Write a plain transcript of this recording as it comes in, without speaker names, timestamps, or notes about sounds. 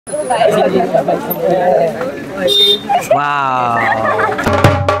Wow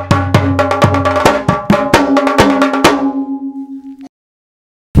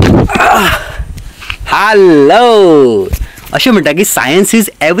hello अशें म्हणटा की सायन्स इज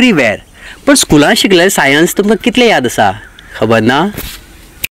एवरीवेअर पण स्कुलान शिकलेले सायन्स तुमकां कितले याद आसा खबर ना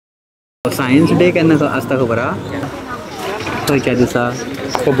सायन्स डे केन्ना आसता खबर आहा खंयच्या दिसा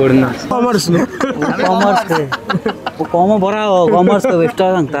खबर ना कॉमर्स न्हू कॉमर्स कॉमर्स बरा कॉमर्स बेश्टो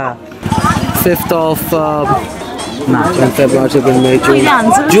सांगता 5th of February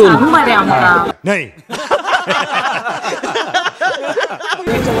June नहीं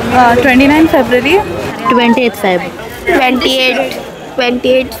 29 February 28 Feb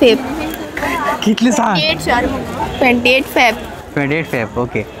 28 Feb कितले सांग 28 Feb 28 Feb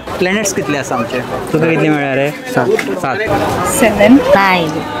ओके प्लॅनेट्स कितले आसा आमचे तुका कितले मेळ्ळा रे 7 7 9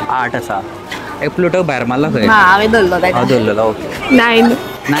 8 आसा एक प्लुटो भायर मारला खंय हांवें धरलो हांव धरलेलो ओके 9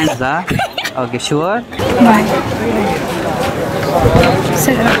 आसा ओके शुअर 8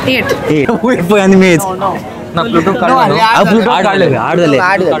 वयर पळय आनी मेज ना प्लुटो काडलो प्लुटो काडले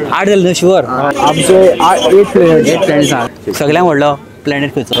 8 जाले शुअर आमचे 8 प्लॅनेट्स आहा सगळ्यांत व्हडलो प्लॅनेट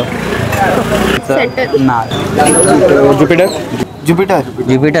खंयचो ना जुपिटर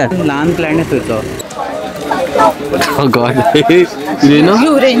ज्युपिटर ल्हान प्लॅनेट खंयचो Oh God.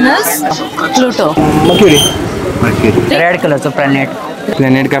 Uranus Pluto mercury red कलरचो planet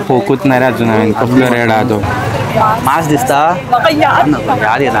planet काय पोकूच नाही रे अजून हांवें कसलो रेड आहा तो मार्स दिसता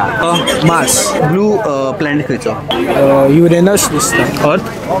याद येना मार्स ब्लू प्लॅनेट खंयचो युरेनस दिसता अर्थ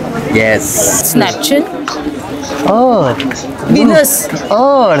येस Neptune अर्थ Venus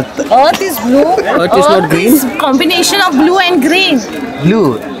अर्थ Earth is blue Earth is not green? is combination of blue and green blue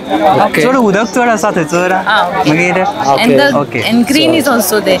चड उदक चड आसा थंयसर मागीर and green is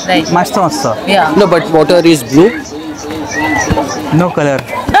also there right मातसो मातसो yeah no but water is blue no colour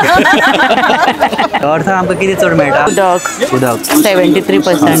अर्थान आमकां कितें चड मेळटा उदक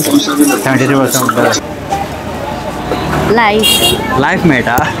 73% 73% लायफ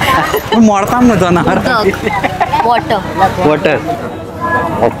मेळटा पूण मोडता न्हू जनावर water water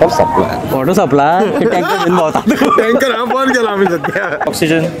supply water supply tanker घेवन भोंवता टँकर हा बंद केला आम्ही सध्या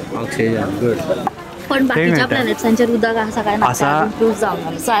ऑक्सिजन गुड पण बाकीच्या प्लॅनेट्सांचेर उदक आसा काय आसा? ना प्रूफ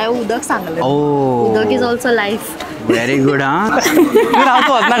जावना सो हांवें उदक सांगलें ओ उदक is also life very good हा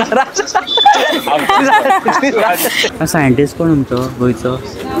रावतो वचना घरा सायंटिस्ट कोण आमचो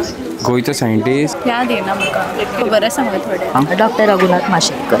गोंयचो सायंटिस्ट याद येना म्हाका खबर आसा म्हाका थोडे doctor Raghunath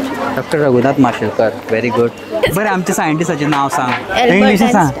Mashelkar doctor Raghunath Mashelkar very good बरें आमच्या सायंटिस्टाचें नांव सांग Albert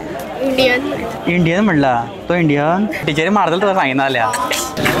इंग्लिशीन सांग इंडियन म्हणला तो इंडियन टिचरी मारतलो तुका सांगिना जाल्यार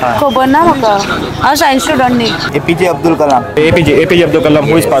खबर ना म्हाका हांव सायन्स स्टुडंट न्ही APJ Abdul Kalam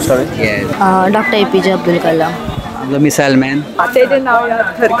who is passed away doctor APJ Abdul Kalam आमचो मिसायल मॅन तेजें नांव याद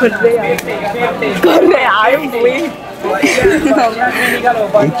खरखरले I am going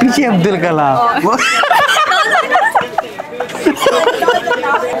APJ Abdul Kalam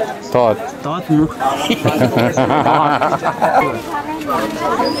thought तोच न्हू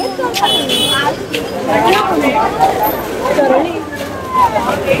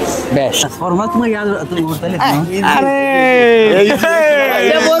बेस्ट फॉर्मात मग याद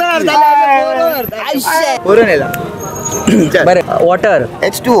उरतले बरें वॉटर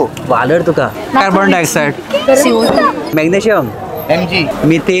H2O वालर तुका carbon dioxide magnesium Mg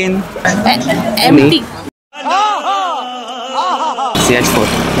methane empty CH4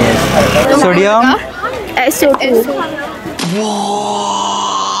 sodium SO2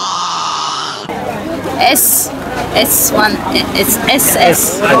 S1 SS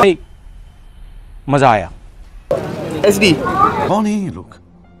मजा आया SD कौन है ये लोग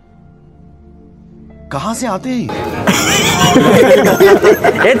कहां से आते हैं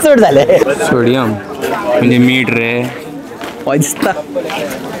हेच चड झाले सोडियम म्हणजे मीठ रे दिसता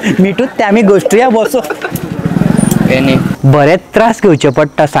मिठूच त्या आमी गोश्टी बसो बरेच त्रास घेवचे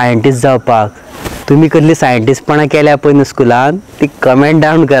पडटा सायंटिस्ट जावपाक तुम्ही कसली सायंटिस्टपणा केल्या पळय न्हू स्कुलान ती कमेंट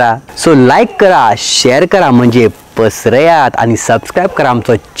डावन करा सो लायक करा शेअर करा म्हणजे पसरयात आणि सबस्क्राईब करा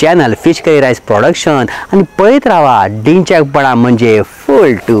आमचो चॅनल फिश करी रायस प्रोडक्शन आणि पळयत रावा डिंचॅकपणा म्हणजे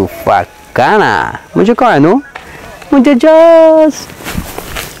फुल टू फकाना म्हणजे कळ्ळें न्हू म्हणजे जस्ट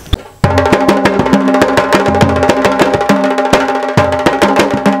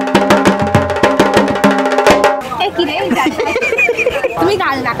तुम्ही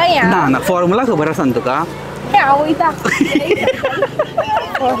घाल नाका या ना ना फॉर्म्युला खबर आसा न्हू तुका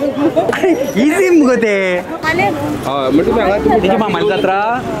इझी मुगो ते तेजी मामाली जात्रा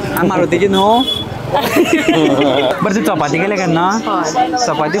आनी मारुतीची न्हू बरें तूं चपाती केले केन्ना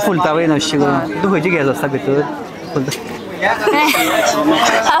चपाती फुलता पळय न्हू अशी करून तूं खंयची गॅस आसता भितर फुलता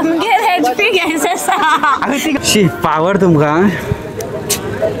आमगेर एक्सपिरियन्स आसा. शी पावर तुमकां.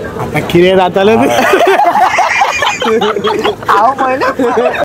 आता कितें जातालें